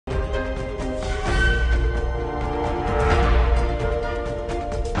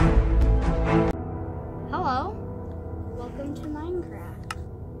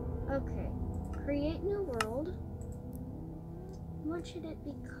generate new world. What should it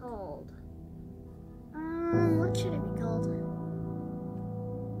be called? What should it be called?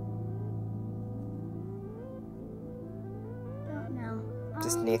 Don't know.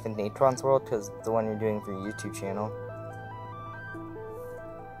 Just Nathan Natron's World, because the one you're doing for your YouTube channel.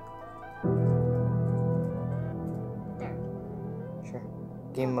 There. Sure.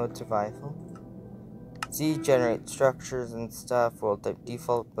 Game mode survival. Z generate structures and stuff. World type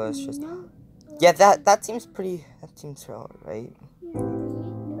default was just. No. Yeah, that seems pretty. That seems right. Yeah, create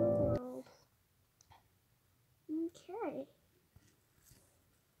new world. Okay.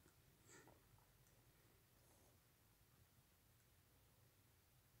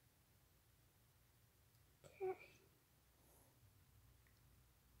 Okay.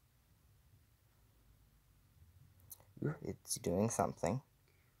 Ooh, it's doing something.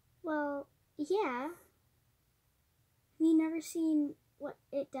 Well, yeah. Have you never seen what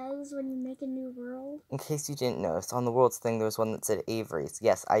it does when you make a new world? In case you didn't notice, on the worlds thing there was one that said Avery's.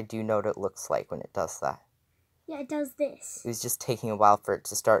 Yes, I do know what it looks like when it does that. Yeah, it does this. It was just taking a while for it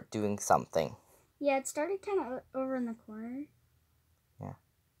to start doing something. Yeah, it started kind of over in the corner. Yeah.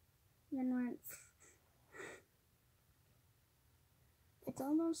 Then went. It's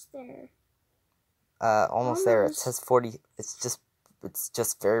almost there. Almost there. It Almost. says 40. It's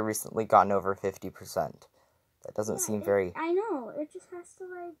just very recently gotten over 50%. That doesn't seem very. I know. It just has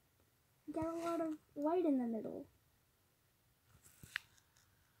to get a lot of light in the middle.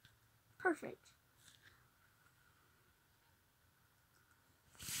 Perfect.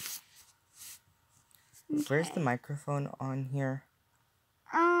 Where's the microphone on here?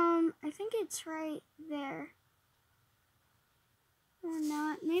 I think it's right there. Or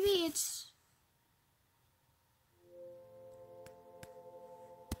not. Maybe it's.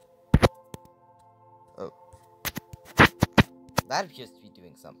 Oh. That appears to be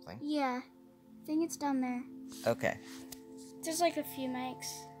doing something. Yeah. I think it's down there. Okay. There's like a few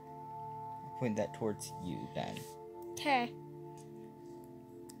mics. I'll point that towards you then. Okay.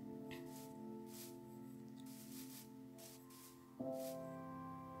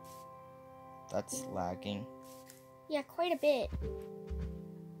 That's lagging. Yeah, quite a bit.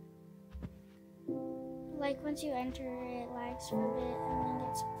 Like, once you enter, it lags for a bit and then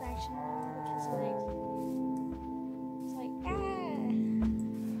gets back to normal because, it's like,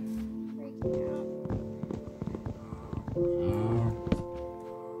 breaking out.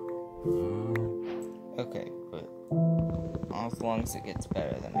 Okay, but as long as it gets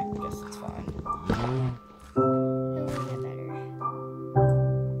better, then I guess it's fine. It'll get better. A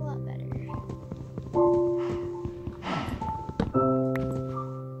lot better.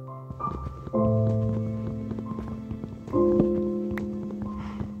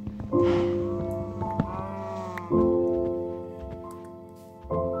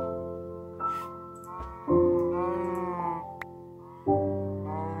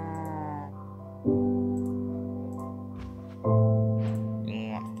 You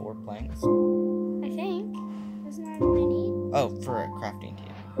want 4 planks? I think. Isn't that all I need? Oh, for a crafting table.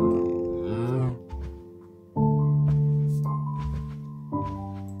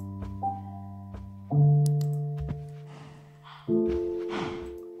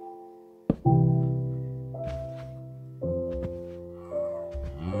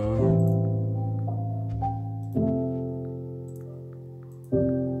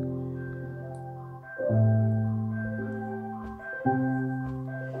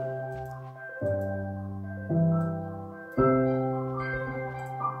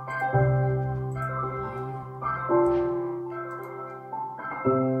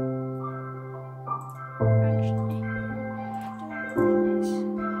 Actually, doing this.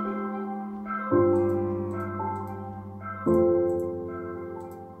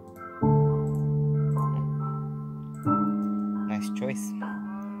 Nice choice.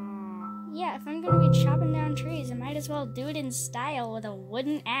 Yeah, if I'm gonna be chopping down trees, I might as well do it in style with a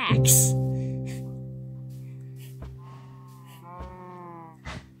wooden axe.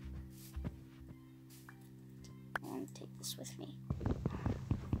 I want to take this with me.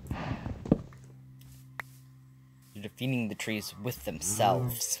 You're defeating the trees with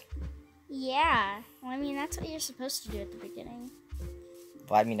themselves. Yeah, well, I mean, that's what you're supposed to do at the beginning.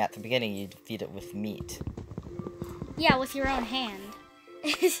 Well, I mean, at the beginning, you defeat it with meat. Yeah, with your own hand.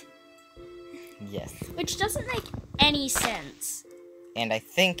 Yes. Which doesn't make any sense. And I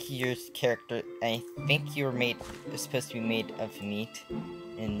think your character, I think you're supposed to be made of meat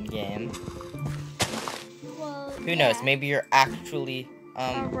in game. Well, Who knows? Maybe you're actually,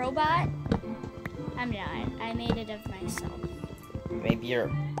 a robot? I'm not. I made it of myself. maybe you're,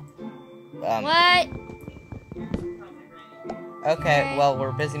 What? okay, well,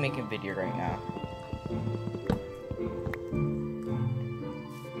 we're busy making a video right now.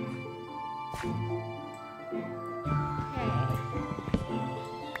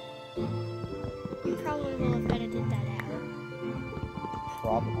 You probably will have edited that out.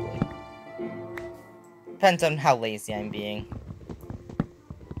 Probably. Depends on how lazy I'm being.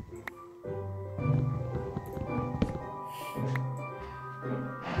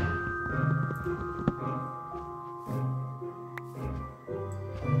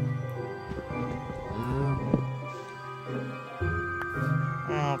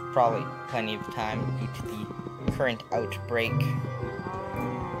 Oh, probably plenty of time due to the current outbreak.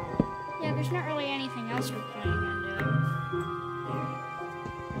 Yeah, there's not really anything else we're planning on doing.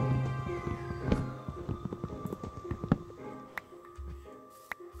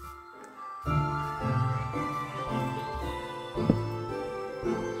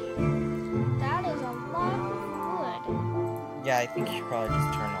 That is a lot of wood. Yeah, I think you should probably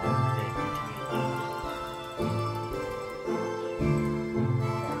just turn all of it into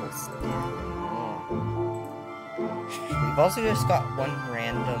We've also just got one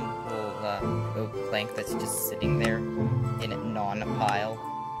random little oak plank that's just sitting there in a non-pile.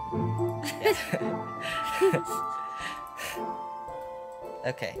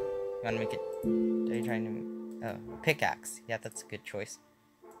 Okay, you wanna make it? Are you trying to? Oh, pickaxe. Yeah, that's a good choice.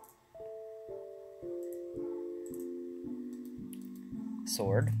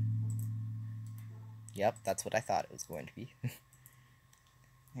 Sword. Yep, that's what I thought it was going to be.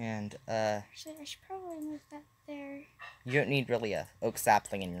 And Actually, I should probably move that there. you don't need really a oak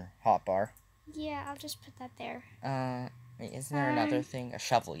sapling in your hotbar. Yeah, I'll just put that there. Wait, isn't there another thing? A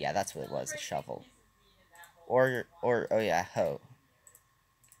shovel. Yeah, that's what it was. A shovel. Or oh yeah, hoe.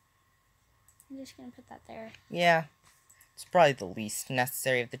 I'm just gonna put that there. Yeah, it's probably the least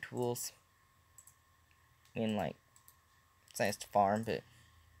necessary of the tools. I mean, like, it's nice to farm, but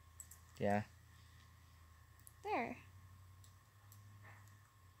yeah. There.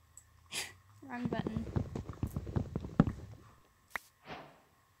 Wrong button.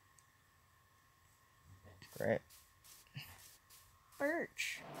 Great.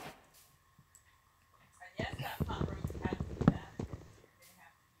 Birch.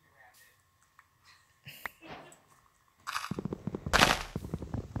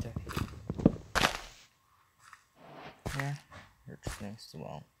 Yeah, birch nice as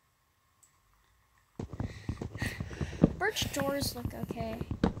well. Birch doors look okay.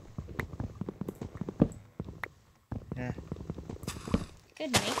 Yeah.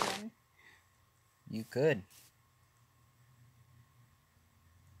 Could make one. You could.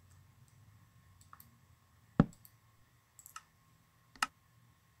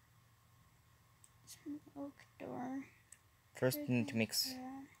 Oak door. First, you need to make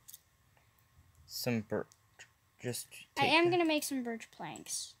some birch. Just I am gonna make some birch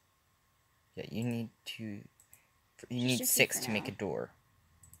planks. Yeah, you need to. You need 6 to make a door.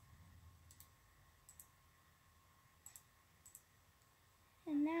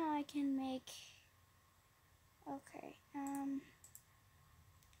 And now I can make. Okay.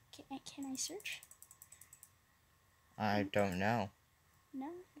 Can I search? I don't know. No.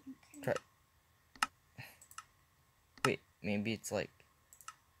 Okay. Try. Wait, maybe it's like.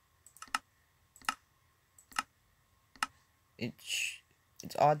 It's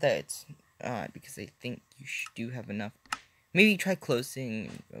odd that it's because I think you do have enough. Maybe try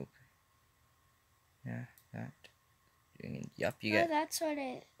closing. Oh. Yeah, that. Yup, you get. Oh, that's what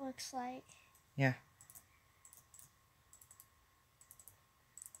it looks like. Yeah.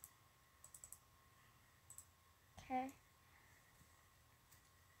 Okay.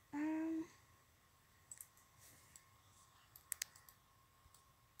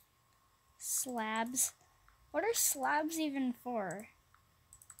 Slabs. What are slabs even for?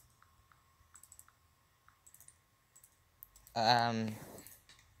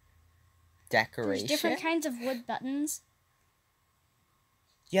 Decoration. There's different kinds of wood buttons.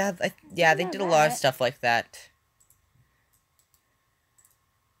 Yeah, they did a lot of stuff like that.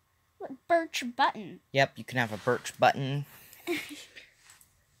 What, birch button? Yep, you can have a birch button.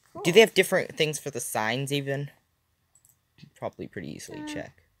 Cool. Do they have different things for the signs even? Probably pretty easily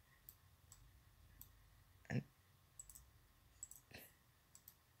check.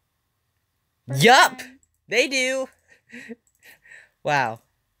 Yup! Sign. They do! Wow.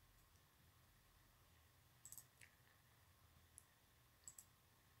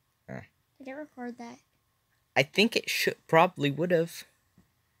 Did it record that? I think it probably would have.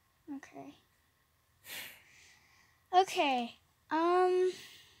 Okay. Okay.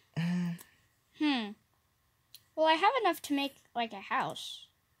 Well, I have enough to make, like, a house.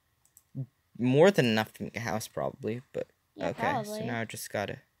 More than enough to make a house, probably, but Yeah, okay. probably. So now I just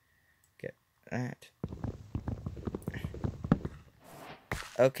gotta get that.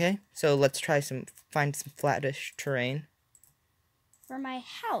 Okay, so let's find some flattish terrain. For my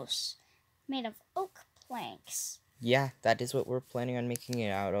house, made of oak planks. Yeah, that is what we're planning on making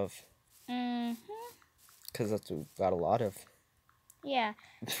it out of. Mm-hmm. Because that's what we've got a lot of. Yeah.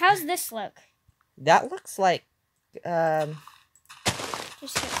 How's this look? That looks like, Just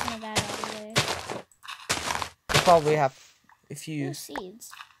get some of that out of the way. you probably have, if you... No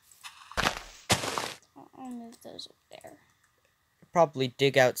seeds. I'll move those up there. Probably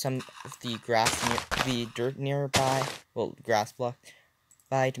dig out some of the the dirt nearby, well, grass block,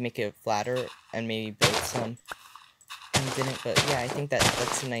 to make it flatter, and maybe build some things in it. But yeah, I think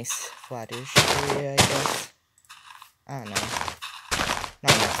that's a nice flattish area, I guess. I don't know.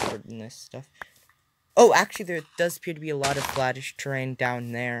 Not an expert in this stuff. Oh, actually, there does appear to be a lot of flattish terrain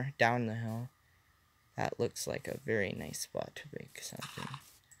down there, down the hill. That looks like a very nice spot to make something.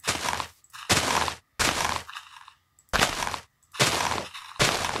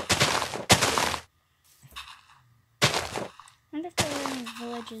 I wonder if there are any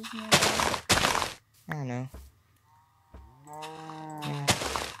villages nearby. I don't know. Yeah.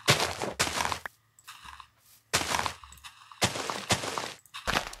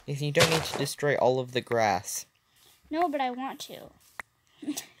 You don't need to destroy all of the grass. No, but I want to.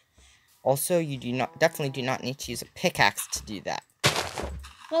 Also, you definitely do not need to use a pickaxe to do that.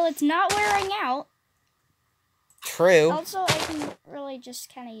 Well, it's not wearing out. True. Also, I can really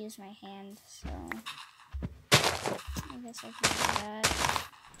just kind of use my hand, so I guess I can do that.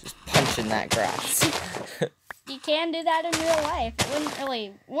 Just punch in that grass. You can do that in real life. It wouldn't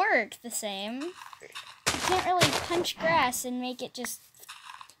really work the same. You can't really punch grass and make it just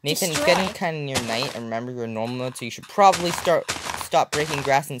Nathan, destroy. it's getting kind of near night, and remember you're in normal mode, so you should probably stop breaking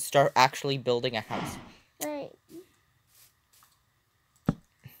grass and start actually building a house. Right.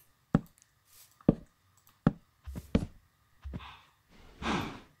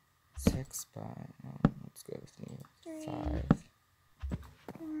 Six by, let's go with me. 5.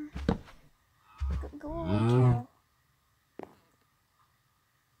 Go away, cow.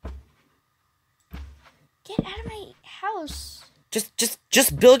 Get out of my house.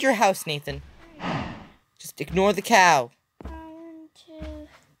 Just build your house, Nathan. Just ignore the cow. 1, 2,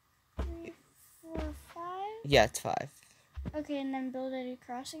 3, 4, 5. Yeah, it's 5. Okay, and then build it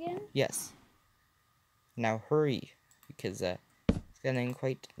across again? Yes. Now hurry, because it's getting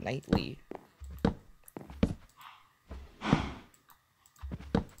quite nightly.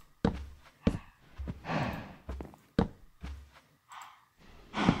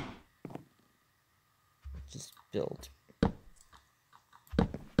 Just build.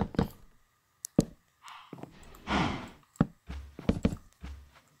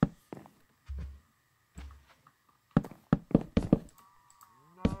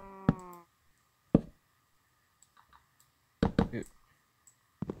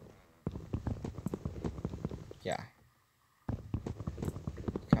 Yeah.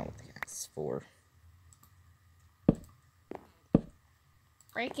 Count with the axe. 4.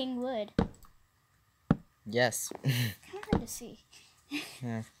 Breaking wood. Yes. Kind of hard to see.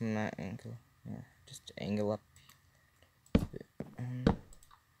 Yeah, from that angle. Yeah, just angle up.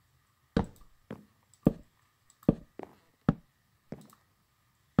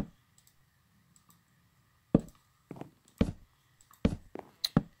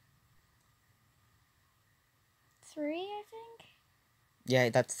 Three, I think? Yeah,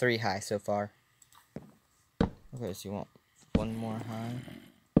 that's 3 high so far. Okay, so you want 1 more high?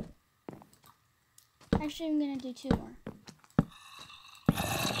 Actually, I'm gonna do 2 more.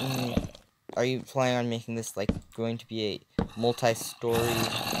 Are you planning on making this, like, going to be a multi-story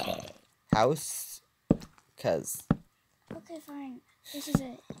house? Because... Okay, fine. This is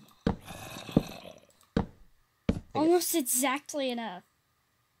it. Almost exactly enough.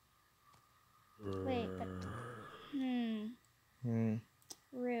 Wait, but...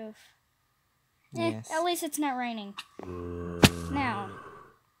 Roof. Yes. At least it's not raining. Now,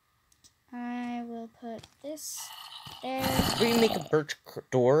 I will put this there. Or you make a birch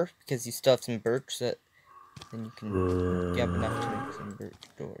door, because you still have some birch, that then you can get enough to make some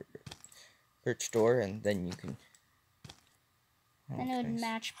birch door, and then you can... Then it would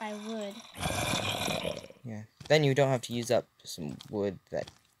match by wood. Yeah. Then you don't have to use up some wood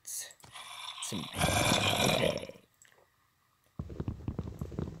that's... Okay.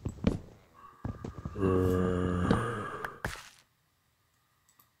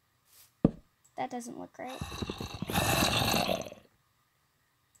 That doesn't look right.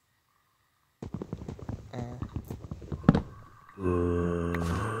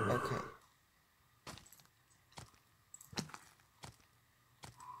 Okay.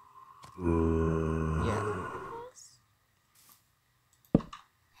 Yeah.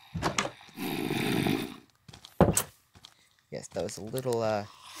 chest that was a little, I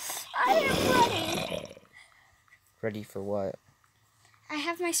am ready. ready for what? I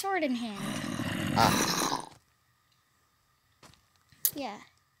have my sword in hand. Ah. Yeah.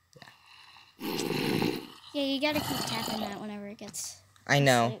 Yeah, you gotta keep tapping that whenever it gets... I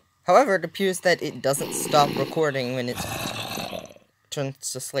know. asleep. However, it appears that it doesn't stop recording when it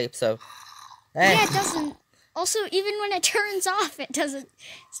turns to sleep, so... Yeah, it doesn't. Also, even when it turns off, it doesn't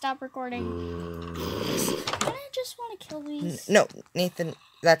stop recording. Don't I just want to kill these? No, Nathan,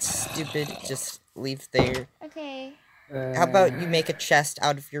 that's stupid. Just leave there. Okay. How about you make a chest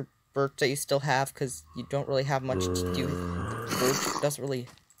out of your birch that you still have, because you don't really have much to do with the birch. Doesn't really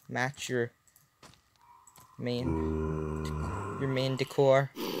match your main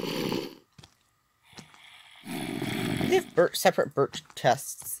decor. They have separate birch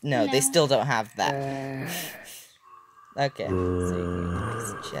chests. No, they No. still don't have that. Okay, so you can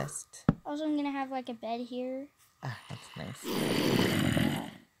make a chest. Also, I'm gonna have like a bed here. Ah, that's nice.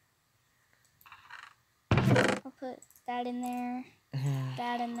 I'll put that in there.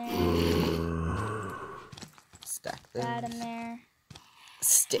 That in there. Stack That in those. there.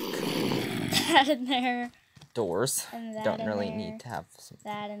 Stick. That in there. Doors. And that Don't in really there. need to have some.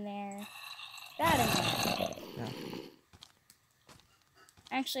 That in there. That in there. No.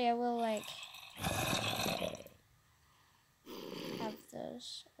 Actually, I will like have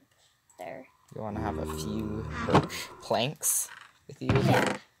those up there. You want to have a few birch planks with you?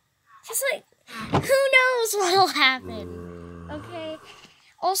 Yeah. Just like, who knows what'll happen? Okay.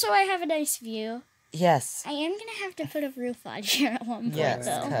 Also, I have a nice view. Yes. I am gonna have to put a roof on here at one point, Yes,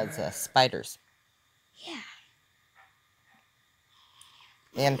 though. because spiders. Yeah.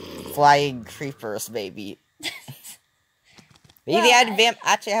 And flying creepers, maybe. Maybe they added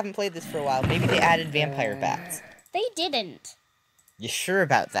Actually, I haven't played this for a while. Maybe they added vampire bats. They didn't. You sure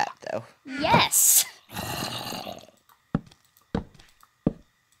about that, though? Yes.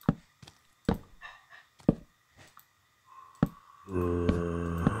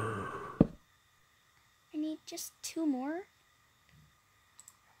 I need just 2 more.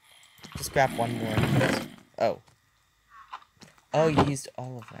 Just grab one more. Oh. Oh, you used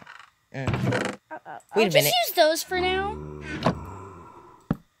all of that. Wait a I'll minute. just use those for now.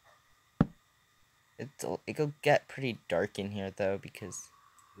 It'll get pretty dark in here, though, because...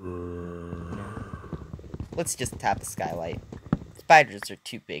 Let's just tap the skylight. Spiders are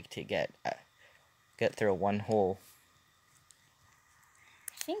too big to get through one hole.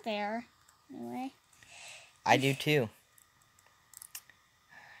 I think they are. Anyway. I do, too.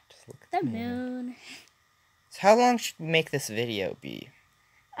 Just look at The moon. So how long should we make this video be?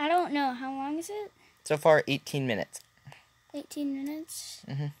 I don't know. How long is it? So far, 18 minutes. 18 minutes?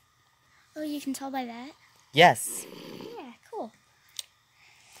 Mhm. Oh, you can tell by that? Yes. Yeah, cool.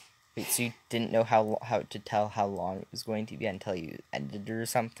 Wait, so you didn't know how to tell how long it was going to be until you ended it or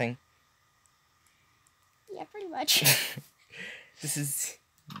something? Yeah, pretty much. This is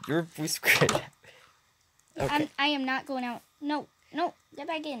your voice script. Okay. I am not going out. No, get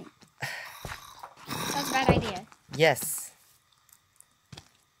back in. That's a bad idea. Yes.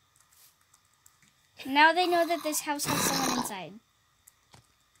 Now they know that this house has someone inside.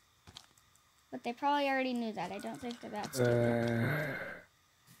 But they probably already knew that. I don't think they're that stupid.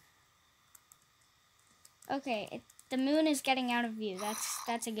 Okay, the moon is getting out of view.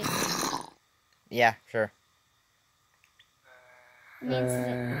 That's a good thing. Yeah, sure. It means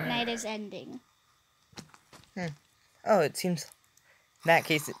the night is ending. Oh, it seems... In that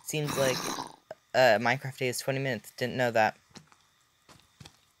case, it seems like Minecraft Day is 20 minutes. Didn't know that.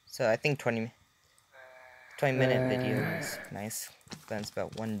 So I think 20-minute video is nice. Then it's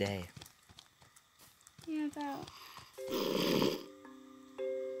about 1 day. Yeah, about...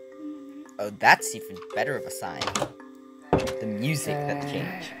 Oh, that's even better of a sign. The music that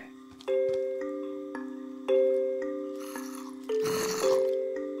changed.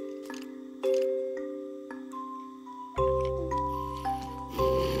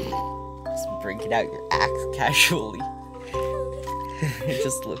 Just breaking out your axe casually.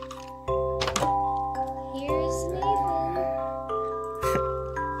 Just look. Here's Nathan.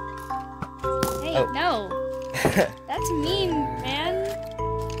 Hey, Oh. no. That's mean, man.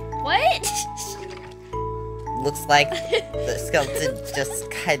 What? Looks like the skeleton just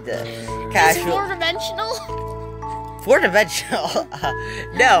kinda It's casual. 4-dimensional? 4-dimensional?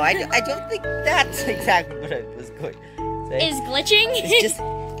 No, I don't think that's exactly what I was going to say. Is glitching? It's just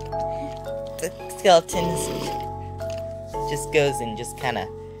the skeleton just goes and just kind of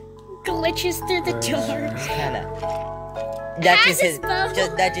Glitches through the door. nudges his bow.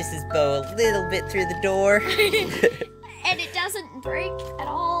 just nudges his bow a little bit through the door. And it doesn't break at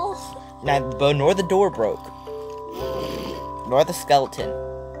all. Neither the bow nor the door broke. Ignore the skeleton.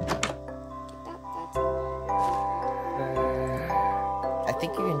 I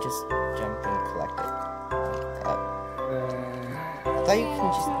think you can just jump and collect it. I thought you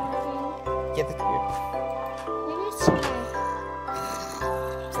can just... Yeah, that's weird. Maybe it's too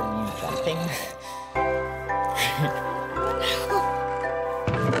From you jumping?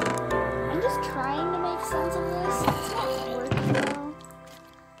 I'm just trying to make sense of this. It's not working well.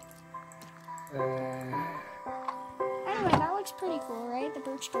 Anyway, that looks pretty cool, right? The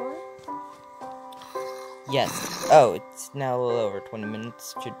birch door. Yes. Oh, it's now a little over 20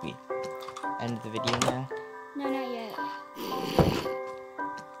 minutes. Should we end the video now? No, not yet.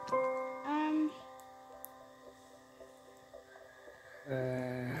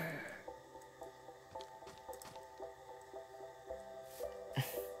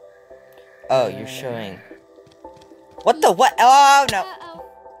 Oh, you're showing... What the what? Oh, no. Uh-oh.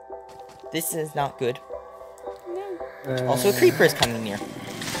 This is not good. No. Also, a creeper is coming near.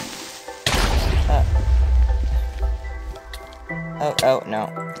 Oh, no. Oh, no.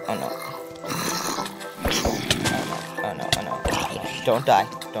 Oh, no. Oh, no. Don't die.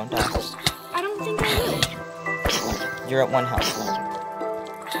 Don't die. I don't think I will. You're at 1 health.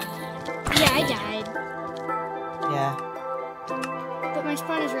 Yeah, I died. Yeah. But my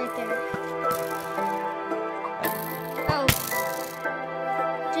spawn is right there. Oh.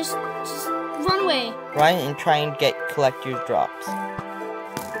 Just run away. Run and try and collect your drops.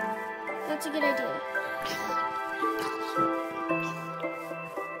 That's a good idea.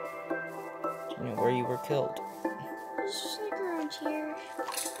 Do you know where you were killed? Just like around here.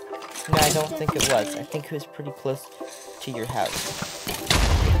 No, I don't think it was. I think it was pretty close to your house.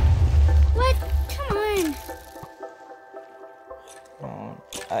 What? Come on.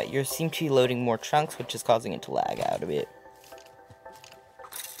 You seem to be loading more chunks, which is causing it to lag out a bit.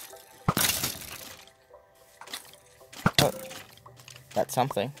 Oh, that's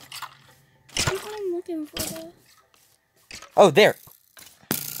something. That's what I'm looking for, though. Oh, there!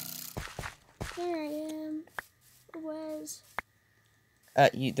 There I am. Was.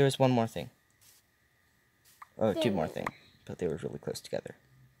 There was one more thing. Oh, two There. more things. But they were really close together.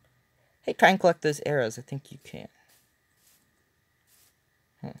 Hey, try and collect those arrows. I think you can.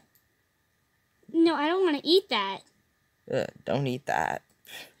 No, I don't want to eat that. Don't eat that.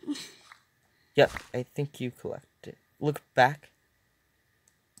 Yep, I think you collected. Look back.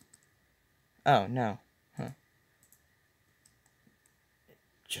 Oh, no. Huh.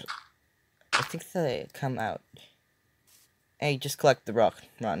 I think they come out. Hey, just collect the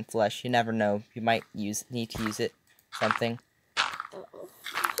rotten flesh. You never know. You might need to use it. Something. Uh-oh.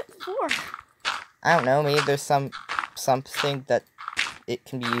 What for? I don't know. Maybe there's something that it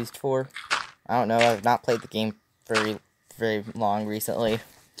can be used for. I don't know. I've not played the game very, very long recently.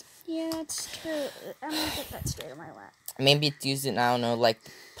 Yeah, that's true. I'm gonna put that straight on my lap. Maybe it's used in, I don't know, like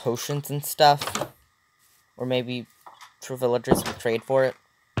potions and stuff. Or maybe for villagers will trade for it.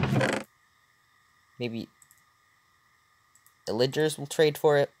 Maybe villagers will trade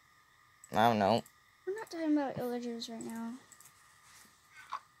for it. I don't know. We're not talking about villagers right now.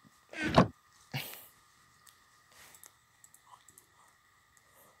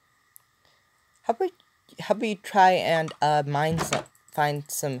 How about you try and find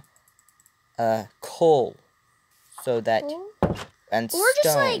some coal so that Cool. and Or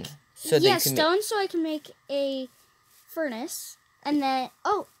just stone like so that yeah, you can stone, so I can make a furnace, and then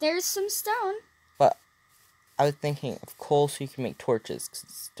there's some stone. But I was thinking of coal so you can make torches.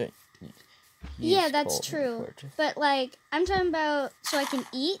 Yeah, that's true. But like I'm talking about so I can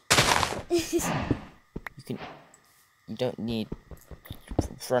eat. You don't need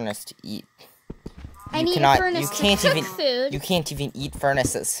furnace to eat. I need a furnace to cook food. You can't even eat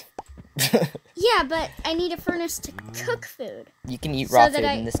furnaces. Yeah, but I need a furnace to cook food. You can eat raw So that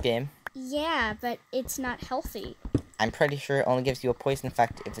food in this game. Yeah, but it's not healthy. I'm pretty sure it only gives you a poison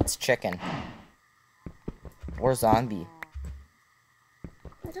effect if it's chicken. Or zombie.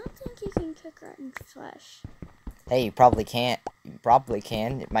 I don't think you can cook rotten flesh. Hey, you probably can't. You probably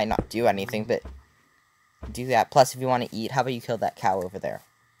can. It might not do anything, but do that. Plus, if you want to eat, how about you kill that cow over there?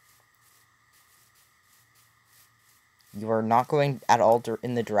 You are not going at all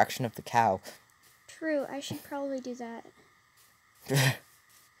in the direction of the cow. True, I should probably do that. The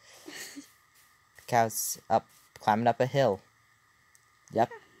cow's climbing up a hill. Yep,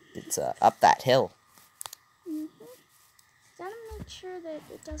 it's up that hill. Gotta make sure that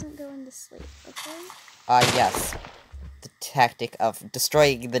it doesn't go into sleep, okay? Yes. The tactic of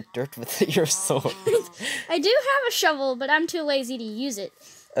destroying the dirt with your sword. I do have a shovel, but I'm too lazy to use it.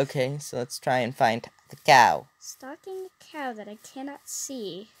 Okay, so let's try and find the cow. Stalking a cow that I cannot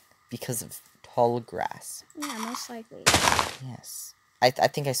see. because of tall grass. Yeah, most likely. Yes. I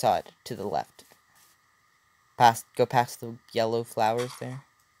think I saw it to the left. Go past the yellow flowers there.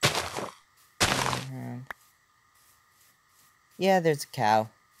 And yeah, there's a cow.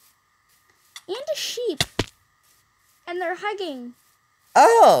 And a sheep. And they're hugging.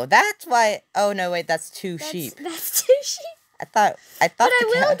 Oh, that's why. Oh no, wait, that's two sheep. That's two sheep. I thought. But I the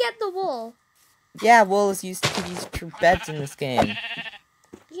will get the wool. Yeah, wool is used to use for beds in this game.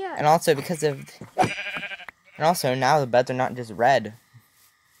 Yeah. And also because of. And also now the beds are not just red.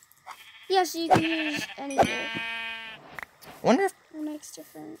 Yeah, so you can use any wool. I wonder if It makes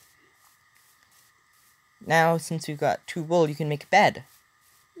different. now since we've got 2 wool, you can make a bed.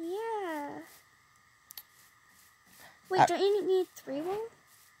 Yeah. Wait, don't you need 3 wool?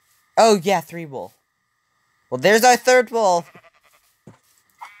 Oh yeah, 3 wool. Well, there's our 3rd wool.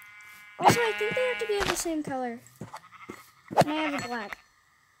 Also, I think they have to be of the same color. And I have a black.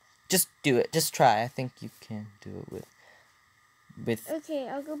 Just do it. Just try. I think you can do it with Okay,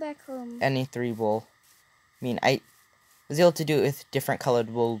 I'll go back home. any 3 wool. I mean, I was able to do it with different colored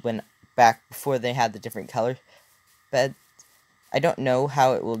wool when back before they had the different color bed. I don't know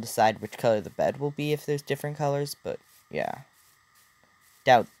how it will decide which color the bed will be if there's different colors, but yeah.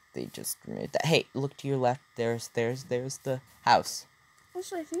 Doubt they just removed that. Hey, look to your left. There's the house.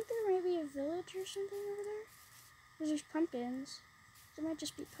 Also, I think there might be a village or something over there. Because there's pumpkins. There might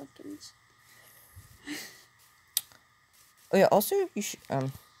just be pumpkins. Oh yeah, also you should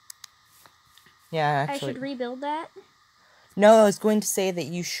yeah, actually. I should rebuild that? No, I was going to say that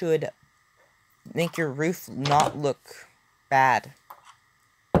you should make your roof not look bad.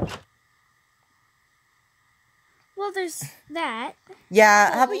 Well, there's that.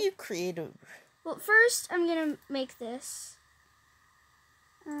 Yeah, how about you create a... Well, first, I'm going to make this.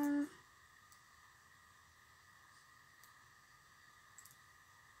 And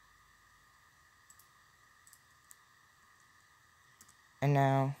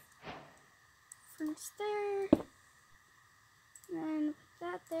now... Furnace there. And put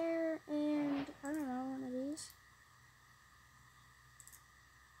that there. And, I don't know, one of these.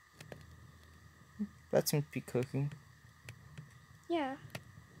 That seems to be cooking. Yeah.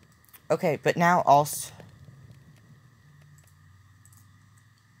 Okay, but now also...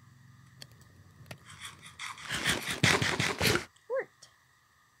 Worked.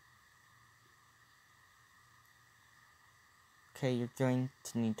 Okay, you're going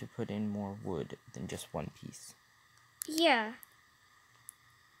to need to put in more wood than just one piece. Yeah.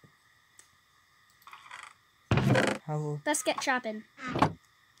 How... Let's get chopping.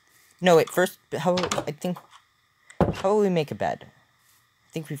 No, wait, first, how will we make a bed?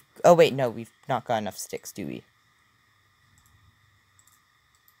 I think we've... Oh, wait, no, we've not got enough sticks, do we?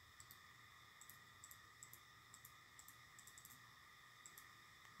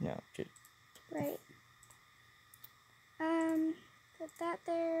 No, just... Right. Put that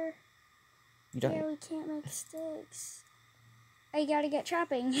there. You don't... Yeah, we can't make sticks. I gotta get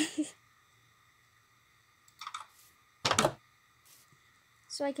chopping.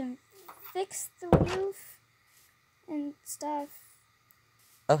 So I can fix the roof and stuff.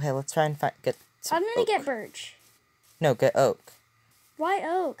 Okay, let's try and get some I'm gonna oak. get birch. No, get oak. Why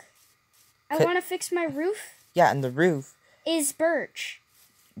oak? I Could- want to fix my roof. Yeah, and the roof. Is birch.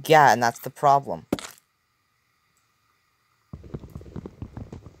 Yeah, and that's the problem.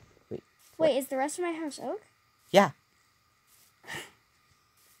 Wait, is the rest of my house oak? Yeah.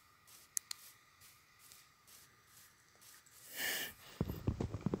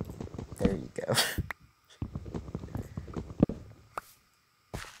 There you go.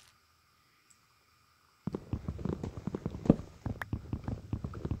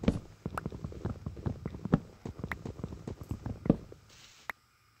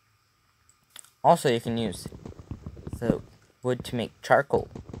 Also, you can use the wood to make charcoal,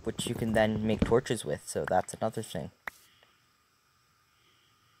 which you can then make torches with, so that's another thing.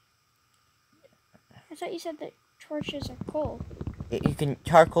 I thought you said that torches are coal.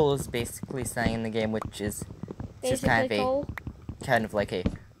 Charcoal is basically saying in the game, which is just Basically coal. kind of like a...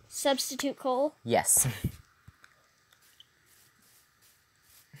 Substitute coal. Yes.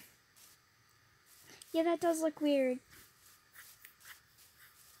 Yeah, that does look weird.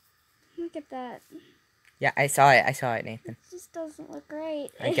 Look at that. Yeah, I saw it, Nathan. It just doesn't look right.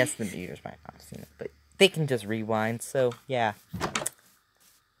 I guess the viewers might not have seen it, but they can just rewind, so yeah.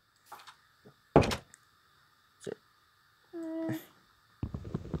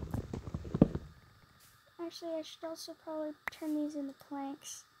 Actually, I should also probably turn these into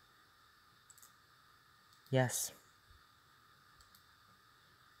planks. Yes.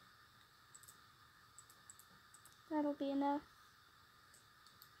 That'll be enough.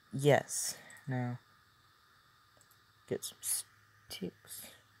 Yes. Now, get some sticks.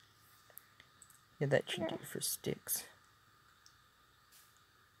 Yeah, that should do for sticks.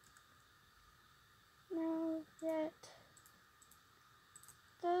 Now get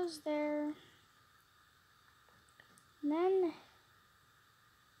those there. And then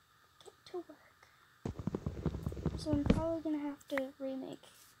get to work. So I'm probably gonna have to remake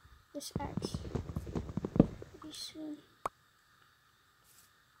this axe pretty soon.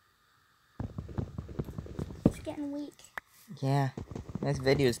 It's getting weak. Yeah, this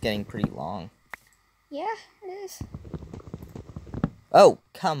video is getting pretty long. Yeah, it is. Oh,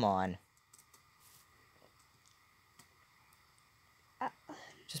 come on.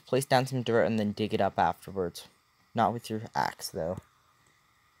 Just place down some dirt and then dig it up afterwards. Not with your axe, though.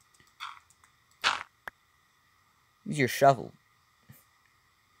 Use your shovel.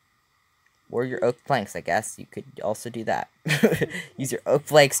 Or your oak planks, I guess. You could also do that. Use your oak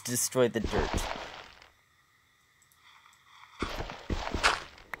planks to destroy the dirt.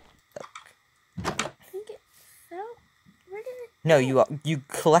 I think it fell. Where did it go? No, you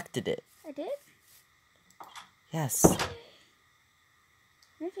collected it. I did? Yes.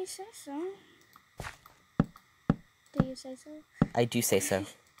 If you say so. Do you say so? I do say so.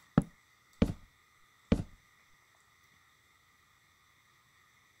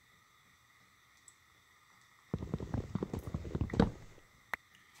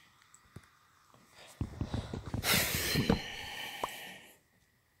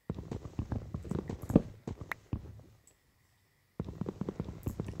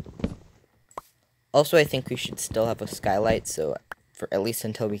 Also, I think we should still have a skylight, so for at least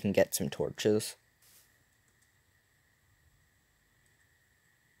until we can get some torches.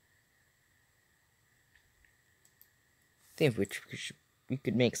 I think we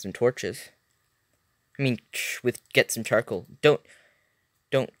could make some torches. I mean, get some charcoal. Don't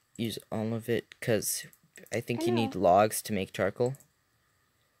use all of it, because I think you need logs to make charcoal.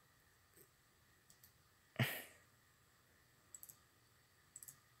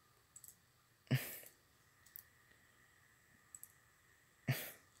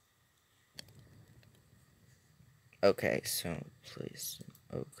 Okay, so place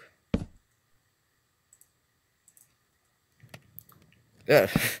some oak. Ugh.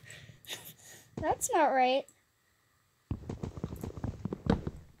 That's not right.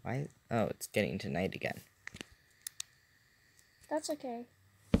 Why? Oh, it's getting to night again. That's okay.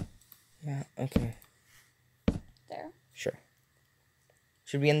 Yeah, okay. There. Sure.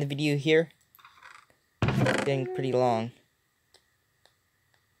 Should we end the video here? It's getting pretty long.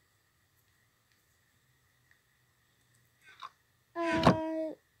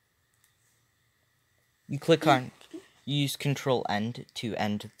 You click on, use Control End to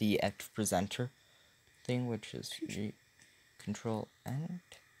end the Act Presenter thing, which is Control End.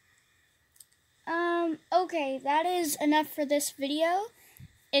 Okay, that is enough for this video.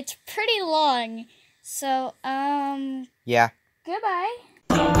 It's pretty long, so, Yeah. goodbye.